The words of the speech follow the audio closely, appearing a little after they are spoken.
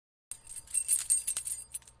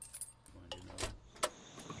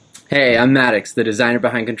Hey, I'm Mattox, the designer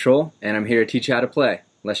behind Control, and I'm here to teach you how to play.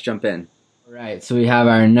 Let's jump in. Alright, so we have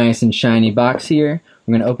our nice and shiny box here.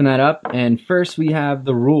 We're going to open that up, and first we have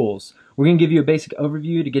the rules. We're going to give you a basic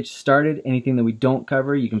overview to get you started. Anything that we don't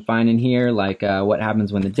cover you can find in here, like what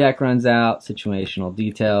happens when the deck runs out, situational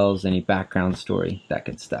details, any background story, that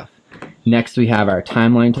good stuff. Next we have our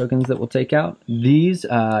timeline tokens that we'll take out. These, you're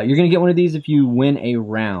going to get one of these if you win a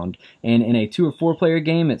round. And in a 2 or 4 player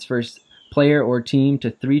game, it's first player or team to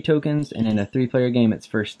 3 tokens, and in a 3 player game, it's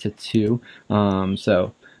first to 2.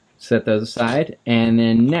 So set those aside. And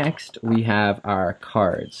then next we have our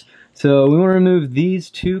cards. So we want to remove these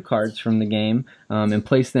 2 cards from the game and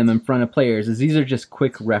place them in front of players, as these are just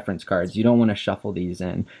quick reference cards. You don't want to shuffle these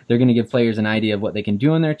in. They're going to give players an idea of what they can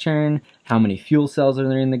do on their turn, how many fuel cells are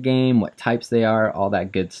there in the game, what types they are, all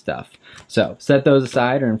that good stuff. So set those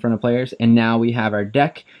aside or in front of players, and now we have our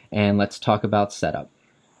deck, and let's talk about setup.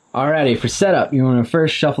 Alrighty, for setup, you want to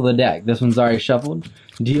first shuffle the deck. This one's already shuffled.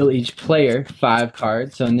 Deal each player 5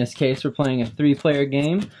 cards. So in this case, we're playing a 3-player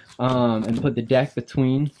game, and put the deck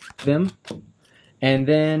between them. And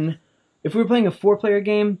then, if we were playing a 4-player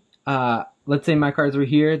game, let's say my cards were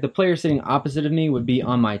here, the player sitting opposite of me would be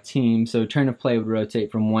on my team. So turn of play would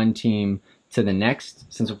rotate from one team to the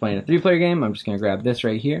next. Since we're playing a 3-player game, I'm just going to grab this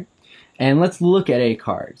right here. And let's look at a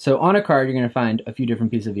card. So on a card, you're going to find a few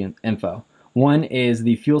different pieces of info. One is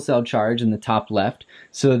the fuel cell charge in the top left.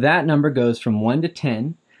 So that number goes from 1 to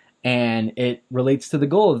 10, and it relates to the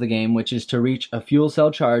goal of the game, which is to reach a fuel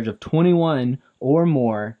cell charge of 21 or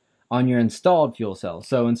more on your installed fuel cell.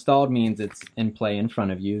 So installed means it's in play in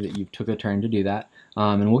front of you, that you took a turn to do that.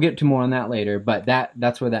 And we'll get to more on that later, but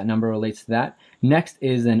that's where that number relates to that. Next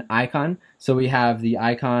is an icon. So we have the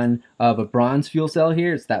icon of a bronze fuel cell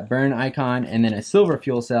here. It's that burn icon, and then a silver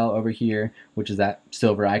fuel cell over here, which is that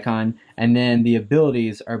silver icon. And then the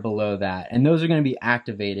abilities are below that. And those are going to be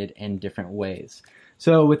activated in different ways.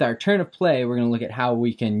 So with our turn of play, we're going to look at how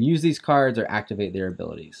we can use these cards or activate their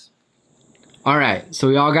abilities. Alright, so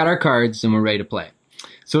we all got our cards and we're ready to play.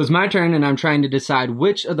 So it's my turn, and I'm trying to decide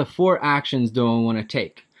which of the 4 actions do I want to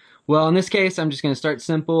take. Well, in this case, I'm just going to start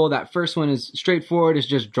simple. That first one is straightforward, is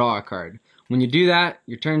just draw a card. When you do that,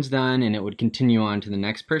 your turn's done, and it would continue on to the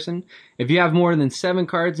next person. If you have more than 7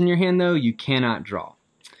 cards in your hand, though, you cannot draw.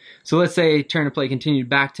 So let's say turn of play continued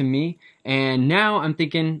back to me, and now I'm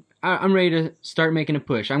thinking I'm ready to start making a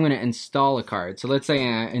push. I'm going to install a card. So let's say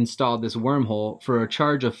I installed this wormhole for a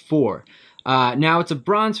charge of 4. Now it's a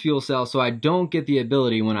bronze fuel cell, so I don't get the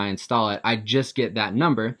ability when I install it. I just get that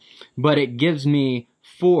number, but it gives me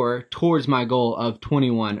 4 towards my goal of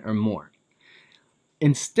 21 or more.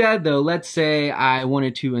 Instead, though, let's say I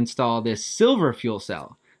wanted to install this silver fuel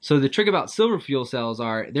cell. So the trick about silver fuel cells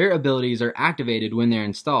are their abilities are activated when they're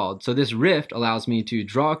installed. So this rift allows me to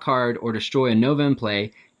draw a card or destroy a nova in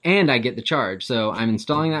play, and I get the charge. So I'm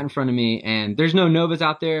installing that in front of me, and there's no novas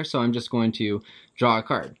out there, so I'm just going to draw a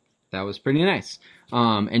card. That was pretty nice.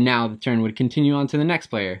 And now the turn would continue on to the next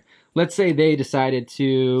player. Let's say they decided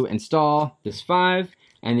to install this 5,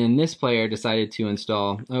 and then this player decided to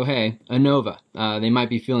install, oh hey, a nova. They might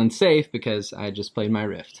be feeling safe because I just played my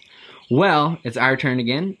rift. Well, it's our turn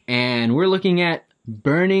again, and we're looking at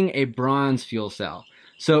burning a bronze fuel cell.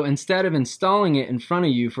 So instead of installing it in front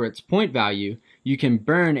of you for its point value, you can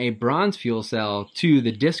burn a bronze fuel cell to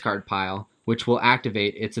the discard pile, which will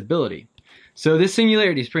activate its ability. So this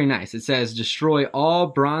singularity is pretty nice. It says destroy all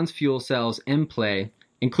bronze fuel cells in play,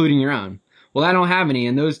 including your own. Well, I don't have any,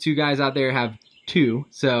 and those 2 guys out there have 2.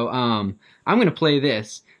 So I'm going to play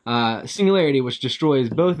this singularity, which destroys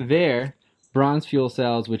both their bronze fuel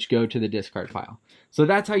cells, which go to the discard pile. So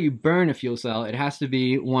that's how you burn a fuel cell. It has to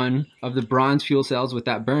be one of the bronze fuel cells with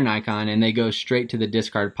that burn icon, and they go straight to the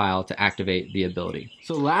discard pile to activate the ability.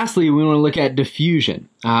 So lastly, we want to look at diffusion.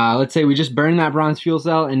 Let's say we just burned that bronze fuel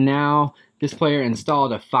cell, and now this player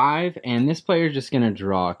installed a 5, and this player is just going to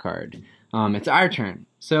draw a card. It's our turn.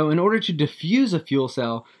 So in order to diffuse a fuel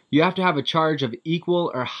cell, you have to have a charge of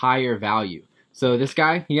equal or higher value. So this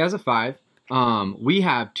guy, he has a 5. We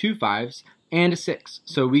have 2 5s and a 6.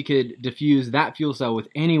 So we could diffuse that fuel cell with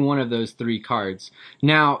any one of those 3 cards.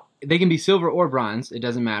 Now, they can be silver or bronze. It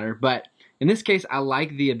doesn't matter. But in this case, I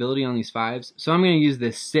like the ability on these 5s. So I'm going to use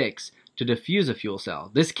this 6 to diffuse a fuel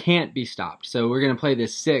cell. This can't be stopped. So we're going to play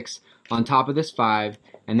this 6 on top of this 5,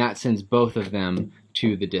 and that sends both of them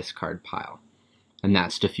to the discard pile. And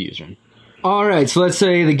that's diffusion. Alright, so let's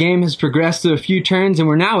say the game has progressed through a few turns, and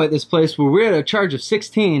we're now at this place where we're at a charge of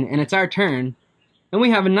 16, and it's our turn, and we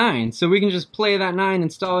have a 9. So we can just play that 9,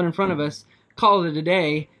 install it in front of us, call it a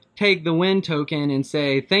day, take the win token, and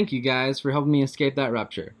say, thank you guys for helping me escape that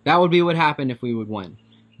rupture. That would be what happened if we would win.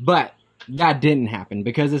 But that didn't happen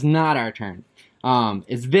because it's not our turn.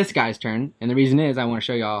 It's this guy's turn, and the reason is I want to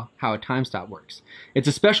show y'all how a time stop works. It's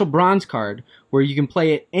a special bronze card where you can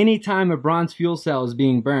play it any time a bronze fuel cell is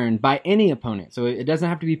being burned by any opponent, so it doesn't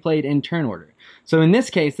have to be played in turn order. So in this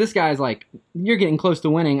case, this guy's like, you're getting close to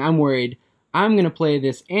winning, I'm worried. I'm going to play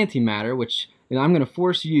this antimatter, which I'm going to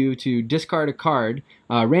force you to discard a card,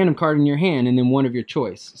 a random card in your hand, and then one of your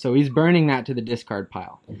choice. So he's burning that to the discard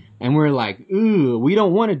pile. And we're like, ooh, we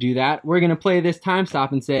don't want to do that. We're going to play this time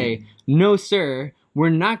stop and say, no, sir, we're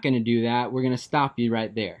not going to do that. We're going to stop you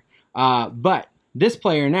right there. But this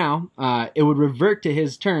player now, it would revert to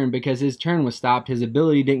his turn because his turn was stopped. His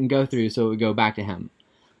ability didn't go through, so it would go back to him.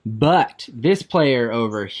 But this player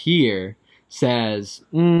over here says,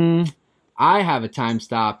 I have a time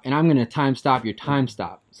stop, and I'm going to time stop your time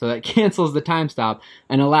stop. So that cancels the time stop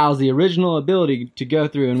and allows the original ability to go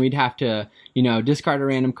through, and we'd have to, discard a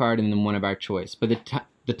random card and then one of our choice. But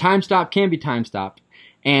the time stop can be time stopped.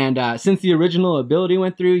 And since the original ability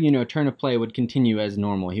went through, turn of play would continue as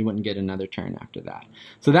normal. He wouldn't get another turn after that.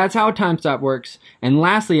 So that's how time stop works. And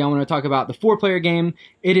lastly, I want to talk about the 4-player game.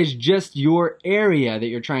 It is just your area that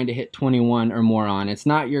you're trying to hit 21 or more on. It's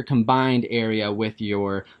not your combined area with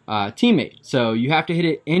your teammate. So you have to hit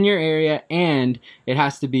it in your area, and it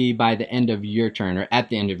has to be by the end of your turn, or at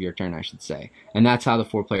the end of your turn, I should say. And that's how the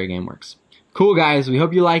 4-player game works. Cool, guys. We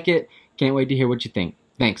hope you like it. Can't wait to hear what you think.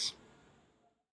 Thanks.